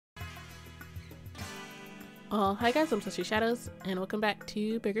Hi guys, I'm Sister Shadows, and welcome back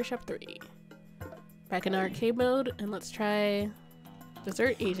to Bigger Chef 3. Back in arcade mode, and let's try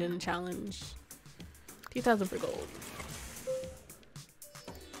Dessert Asian Challenge. 2,000 for gold.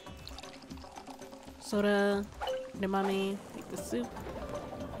 Soda, edamame, make the soup,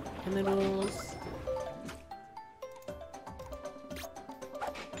 and noodles.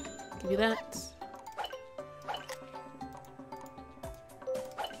 Give you that.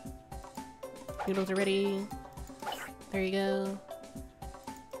 Noodles are ready. There you go.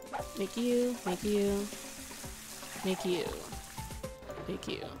 Make you, make you, make you, make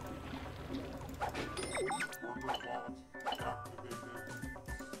you.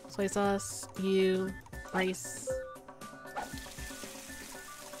 Soy sauce, you, rice.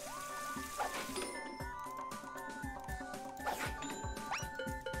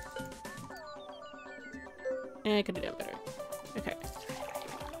 I could have done better. Okay.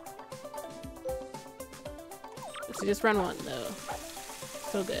 So just run one though.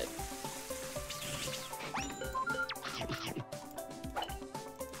 So good.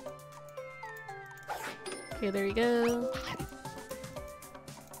 Okay, there you go.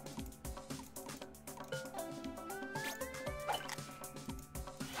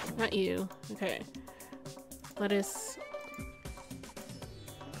 Not you. Okay. Lettuce.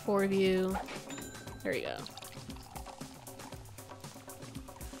 4 of you. There you go.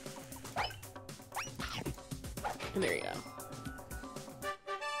 And there you go.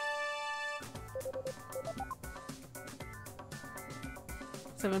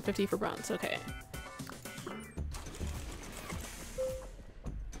 $7.50 for bronze, okay.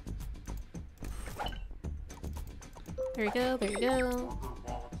 There you go, there you go.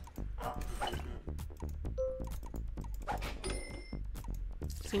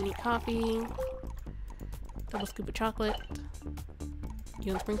 So you need coffee, double scoop of chocolate,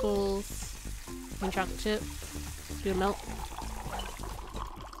 you want sprinkles, you want chocolate chip, do milk,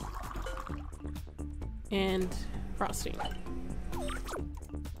 and frosting.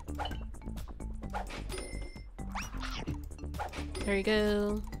 There you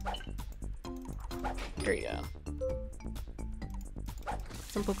go. There you go.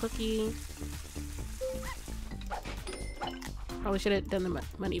 Simple cookie. Probably should have done the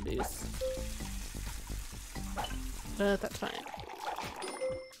money boost, but that's fine.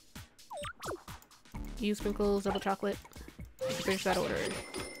 Use sprinkles, double chocolate. Finish that order.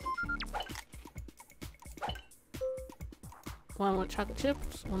 One with chocolate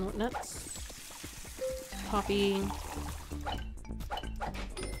chips, one with nuts, coffee,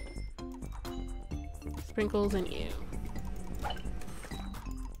 sprinkles, and you.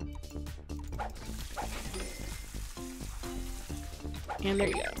 And there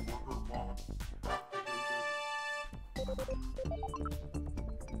you go.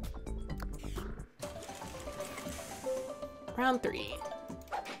 Round 3.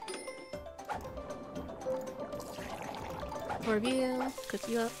 4 of you, cook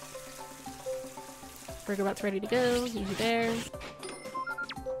you up. Burger bot's ready to go. Use you there.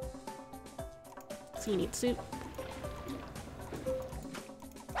 So you need soup.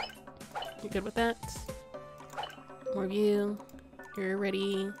 You're good with that. More of you. You're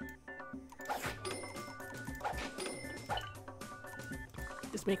ready.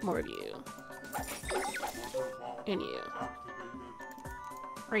 Just make more of you. And you.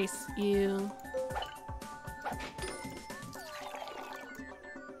 Rice, you.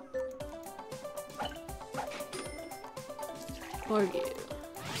 More of you.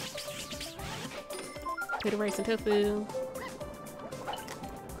 Bit of rice and tofu.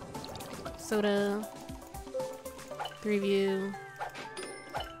 Soda. 3 of you.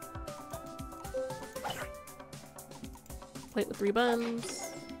 Plate with 3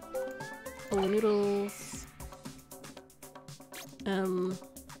 buns. Bowl of noodles.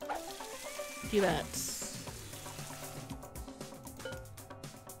 Do that.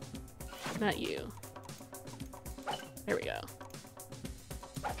 Not you. There we go.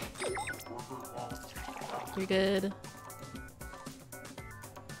 You're good.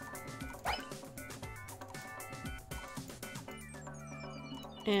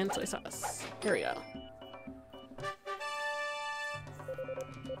 And soy sauce. There we go.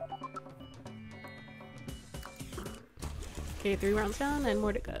 Okay, 3 rounds down and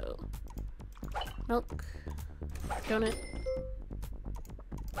more to go. Milk. Donut.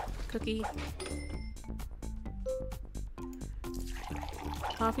 Cookie.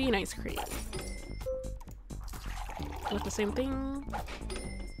 Coffee and ice cream. With the same thing.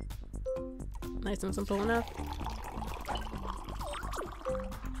 Nice and simple enough.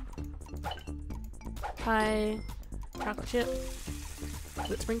 Pie. Chocolate chip.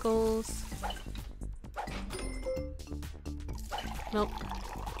 With sprinkles. Nope.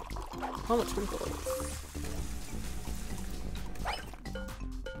 How much sprinkles?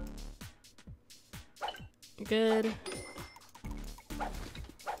 You're good.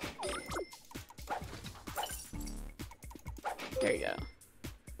 There you go.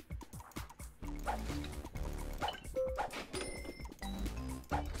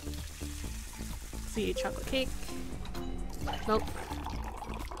 See, chocolate cake. Nope.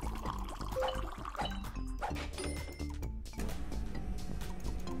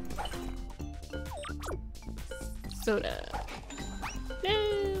 Soda.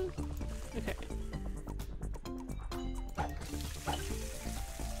 No. Okay.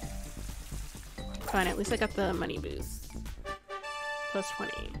 Fine, at least I got the money boost. Plus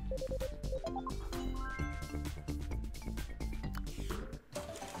 20.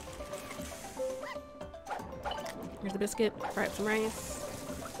 Here's the biscuit. Fry up some rice.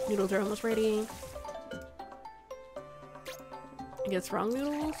 Noodles are almost ready. I guess wrong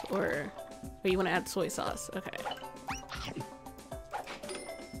noodles? Or you want to add soy sauce? Okay.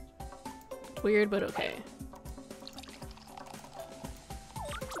 Weird, but okay.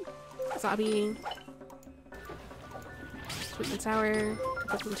 Wasabi. Sweet and sour.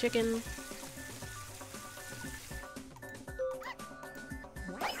 Cook some chicken.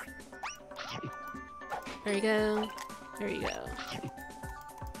 There you go. There you go.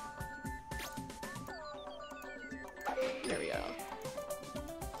 There we go.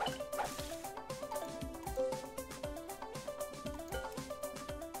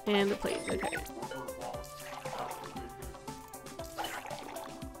 And the plate, okay.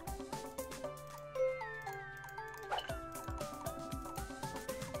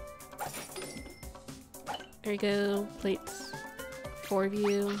 There you go, plates. 4 of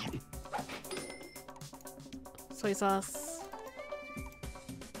you. Soy sauce.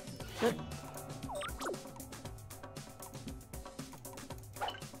 Oh.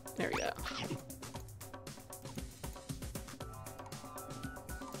 There we go.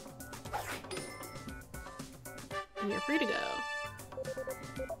 And you're free to go.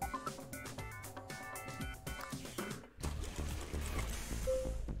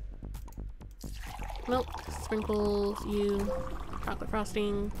 Milk, sprinkles, you, chocolate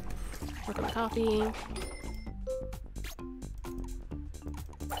frosting, work on the coffee.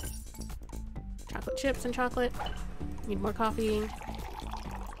 Chocolate chips and chocolate. Need more coffee.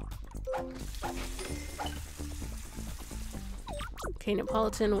 Okay,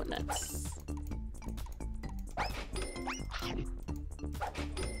 Neapolitan with nuts.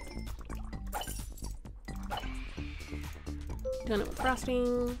 Doing it with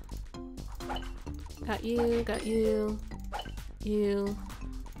frosting. Got you, got you, you.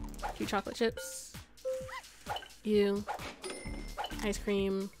 2 chocolate chips. You. Ice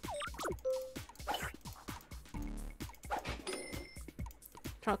cream.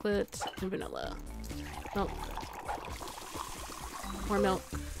 Chocolate and vanilla. Milk. More milk.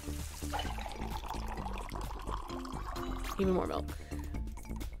 Even more milk.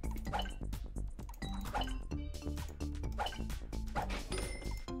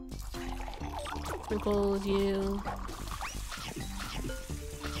 Sprinkles, you.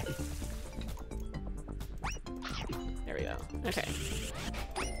 There we go. Okay.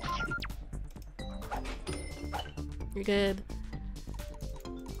 You're good.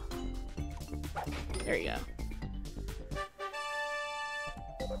 There you go.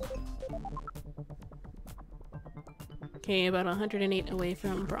 Okay, about 108 away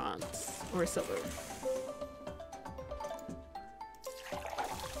from bronze or silver.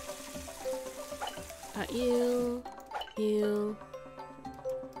 Got you, you,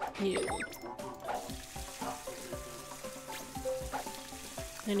 you.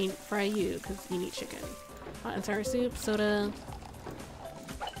 I need to fry you because you need chicken. Hot and sour soup, soda.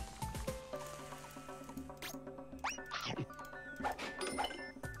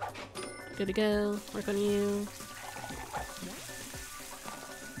 Good to go. Work on you.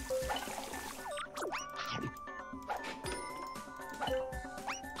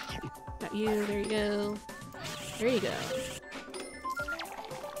 Got you. There you go. There you go.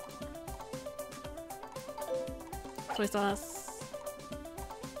 Soy sauce.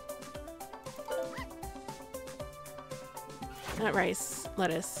 Not rice.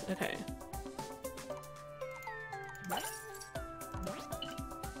 Lettuce. Okay.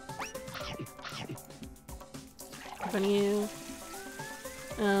 Work on you.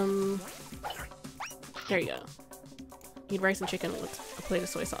 There you go. Need rice and chicken with a plate of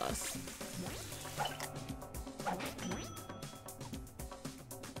soy sauce.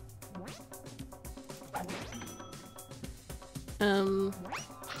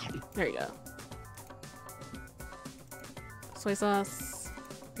 There you go. Soy sauce.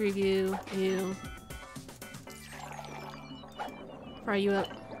 Preview. You. Fry you up.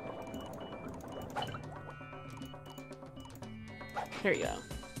 There you go.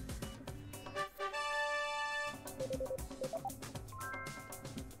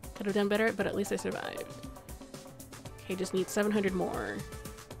 Could have done better, but at least I survived. Okay, just need 700 more.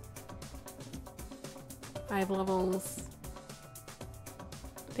 5 levels.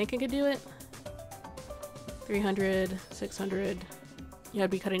 Think I could do it? 300, 600. Yeah, I'd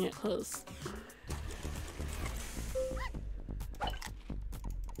be cutting it close.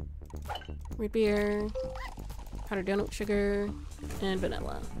 Root beer, powdered donut sugar, and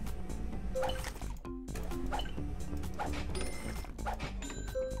vanilla.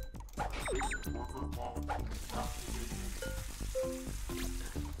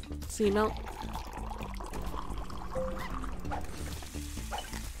 Sea milk.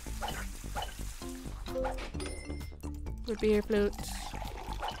 Root beer float.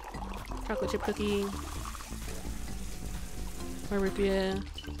 Chocolate chip cookie. More root beer.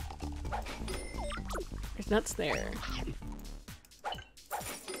 There's nuts there.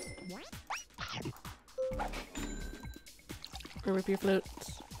 More root beer float.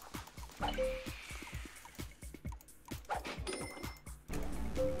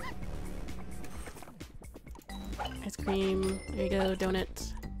 Ice cream. There you go.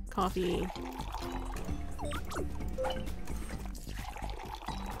 Donut. Coffee.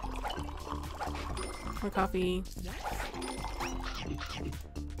 More coffee.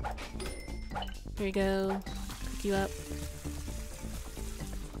 There you go. Cook you up.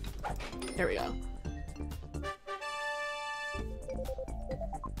 There we go.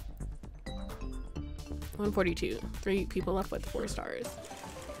 $142. 3 people left with 4 stars.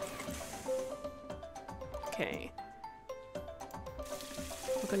 Okay.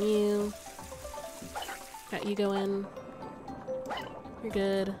 Look on you. Got you going. You're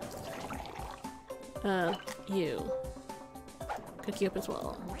good. You. Cook you up as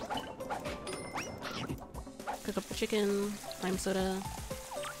well. Cook up the chicken. Lime soda.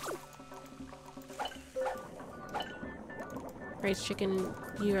 Rice chicken.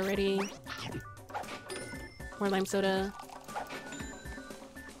 You are ready. More lime soda.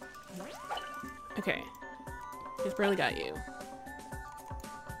 Okay. Just barely got you.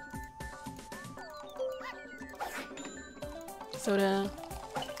 Soda.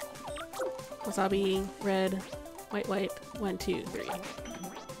 Wasabi. Red. White, white. 1, 2, 3.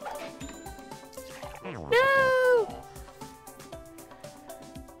 No!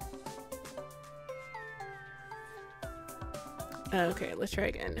 Okay, let's try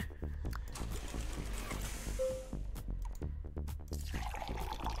again.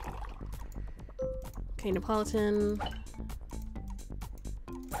 Okay, Neapolitan.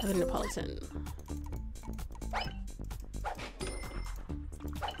 Other Neapolitan.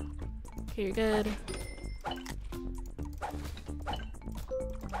 Okay, you're good.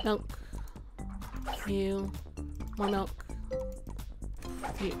 Milk. You. More milk.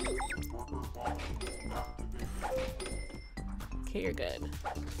 You. Okay, you're good.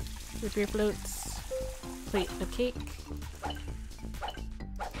 Root beer floats. Plate of cake.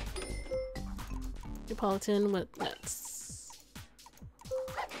 Neapolitan with nuts.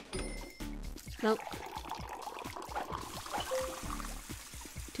 Milk.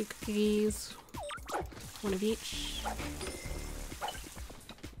 2 cookies. 1 of each.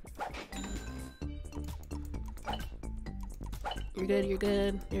 You're good, you're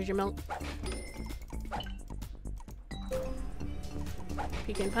good. There's your milk.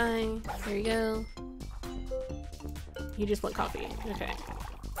 Pecan pie. There you go. You just want coffee. Okay.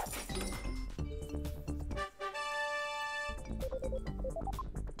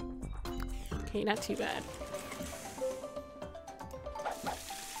 Okay, not too bad.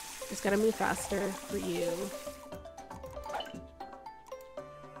 Just gotta move faster for you.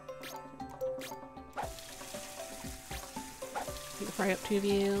 You can fry up 2 of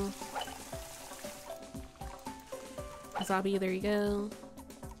you. Wasabi, there you go.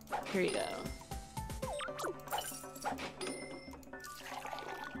 Here you go.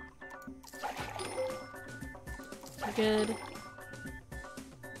 You're good.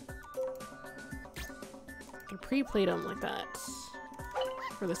 I can pre-plate them like that.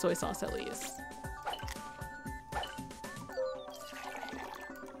 For the soy sauce at least.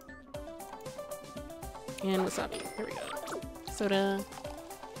 And wasabi. There we go. Soda.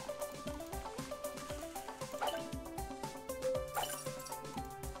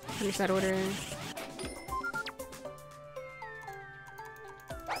 Finish that order.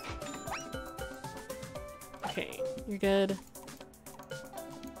 Okay, you're good.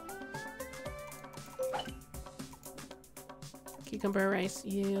 Cucumber rice,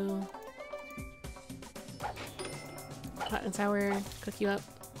 you. Hot and sour, cook you up.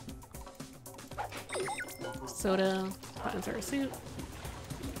 Soda, hot and sour soup.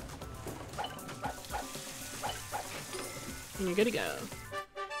 And you're good to go.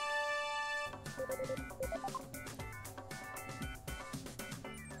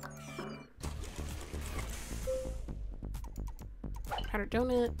 Powdered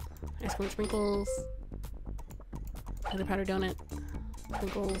donut, ice cream sprinkles, another powdered donut,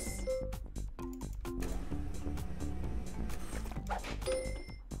 sprinkles.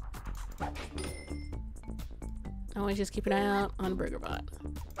 Always just keep an eye out on BurgerBot.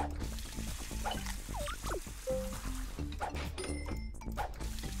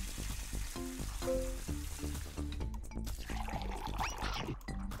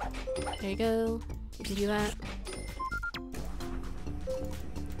 There you go. You can do that.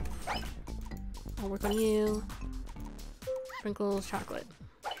 I'll work on you. Sprinkles, chocolate.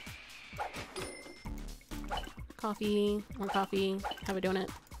 Coffee, more coffee, have a donut.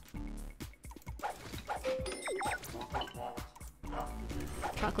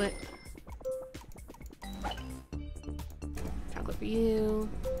 Chocolate. Chocolate for you.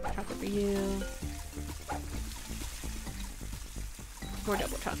 Chocolate for you. More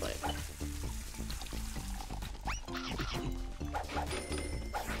double chocolate.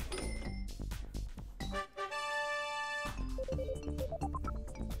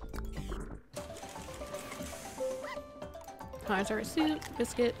 Hot and sour soup,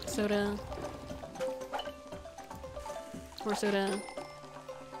 biscuit, soda. More soda.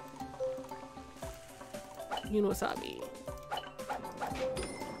 And wasabi.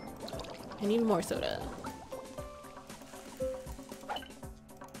 And even more soda.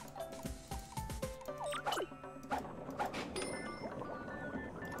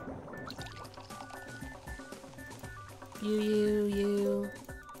 You.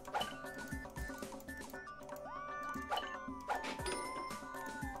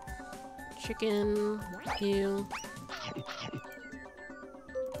 Chicken, you.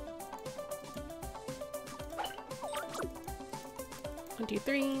 1, 2,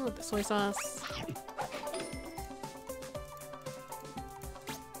 3 with the soy sauce.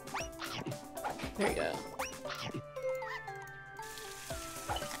 There you go.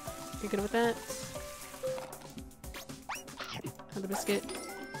 You're good with that? Have the biscuit.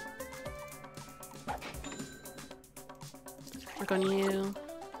 Work on you.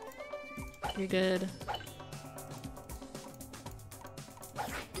 You're good.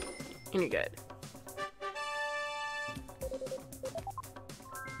 And you're good.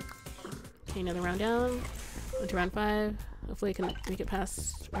 Okay, another round down. On to round 5. Hopefully I can make it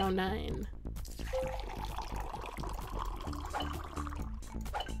past round 9.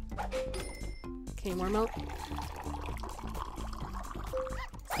 Okay, more milk.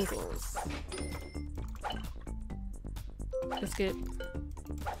 Sprinkles. Biscuit.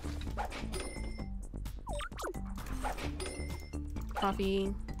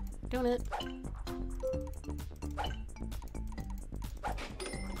 Coffee. Donut.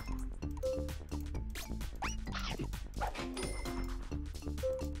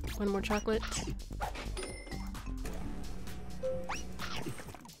 One more chocolate.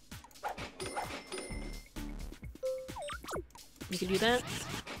 You can do that.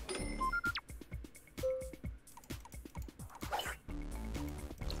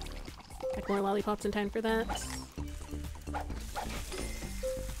 Got more lollipops in time for that.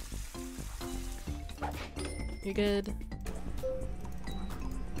 You're good.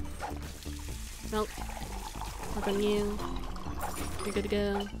 Nope. Work on you. You're good to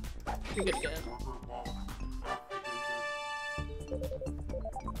go. You're good to go.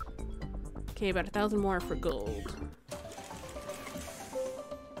 Okay, about 1,000 more for gold.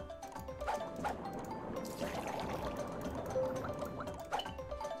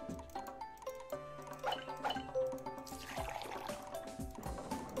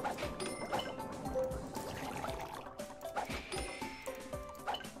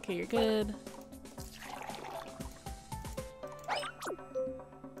 Okay, you're good.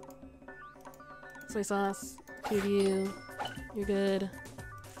 Soy sauce, 2 of you. You're good.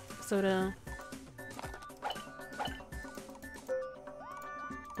 Soda.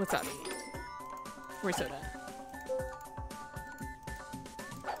 Wasabi. More soda.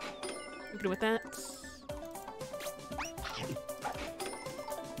 You good with that?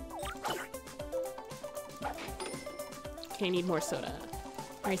 Okay, need more soda.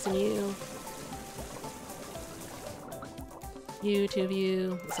 Rice and you. You, 2 of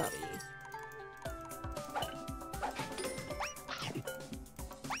you. Wasabi.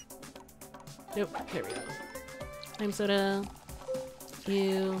 Nope, there we go. Lime soda.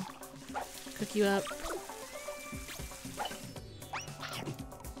 You. Cook you up.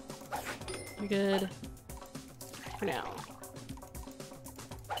 You're good. For now.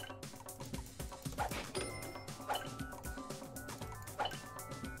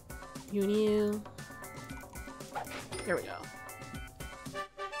 You and you. There we go.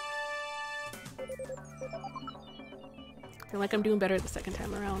 I feel like I'm doing better the second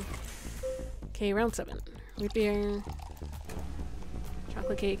time around. Okay, round 7. Root beer.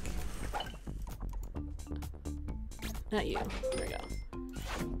 Chocolate cake. Not you. There we go.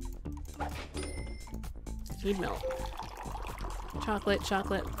 Need milk. Chocolate,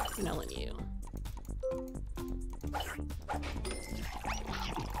 chocolate, vanilla and you.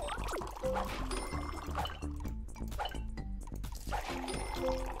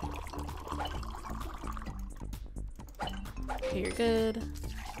 Okay, you're good.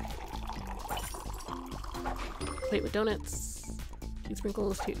 Plate with donuts. 2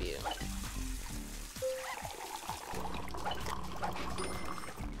 sprinkles, 2 of you.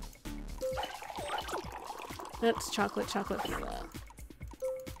 That's chocolate, chocolate, vanilla.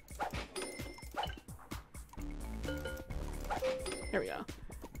 There we go.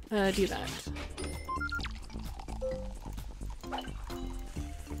 Do that.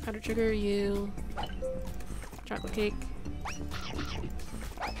 Powdered sugar, you. Chocolate cake.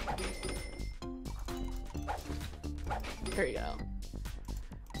 There you go.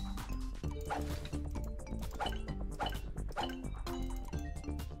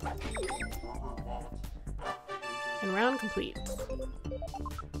 And round complete.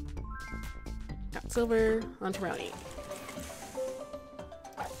 Got silver, onto round 8.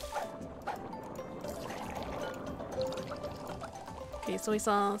 Okay, soy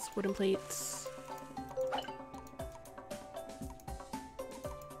sauce, wooden plates.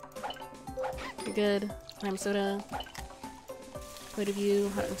 You're good. Lime soda. Plate of you,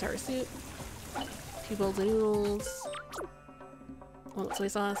 hot and sour soup. 2 bowls of noodles. 1 with soy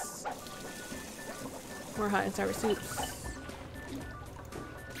sauce. More hot and sour soups.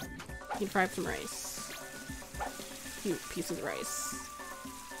 Need to fry up some rice. A few pieces of rice.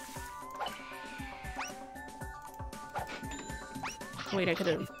 Wait, I could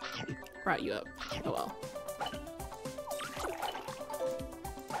have brought you up. Oh well.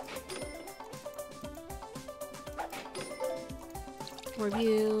 More of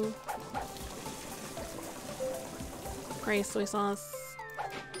you. Rice, soy sauce.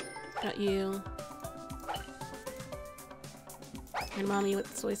 Got you. And mommy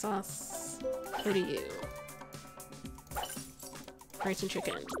with soy sauce. Go to you. Rice and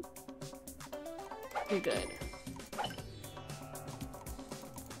chicken. You're good.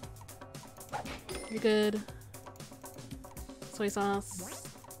 You're good. Soy sauce.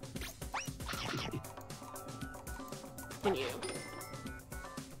 And you.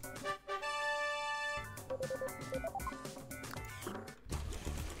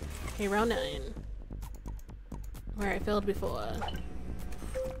 Okay, round 9. Where I failed before.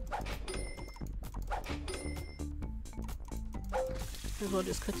 Might as well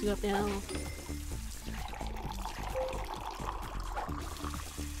just cook you up now.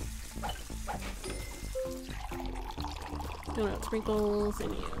 Donut sprinkles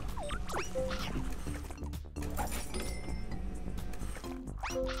and you.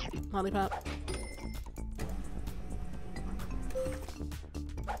 Lollipop.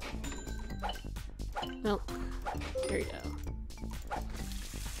 Milk. There you go.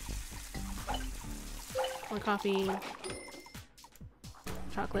 More coffee.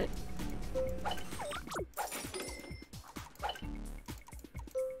 Chocolate.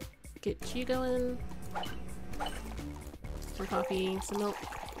 Get you going. More coffee, some milk.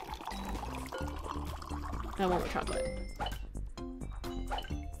 I want more chocolate.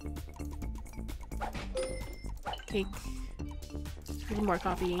 Cake. Even more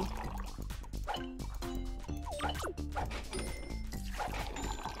coffee.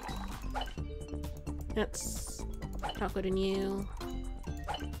 That's chocolate and you.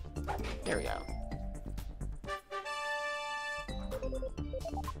 There we go.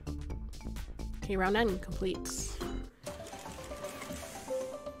 Okay, round 9 completes.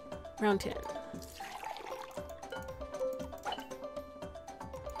 Round 10.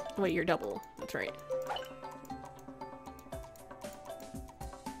 Wait, you're double. That's right.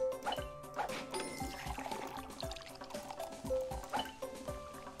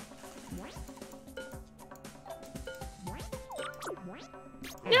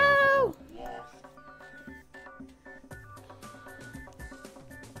 No!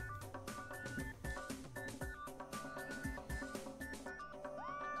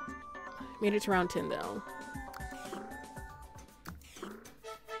 Made it to round 10 though.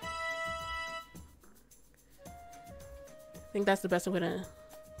 think that's the best I'm gonna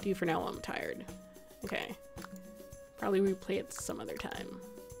do for now while I'm tired. Okay. Probably replay it some other time.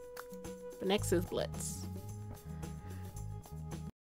 But next is Blitz.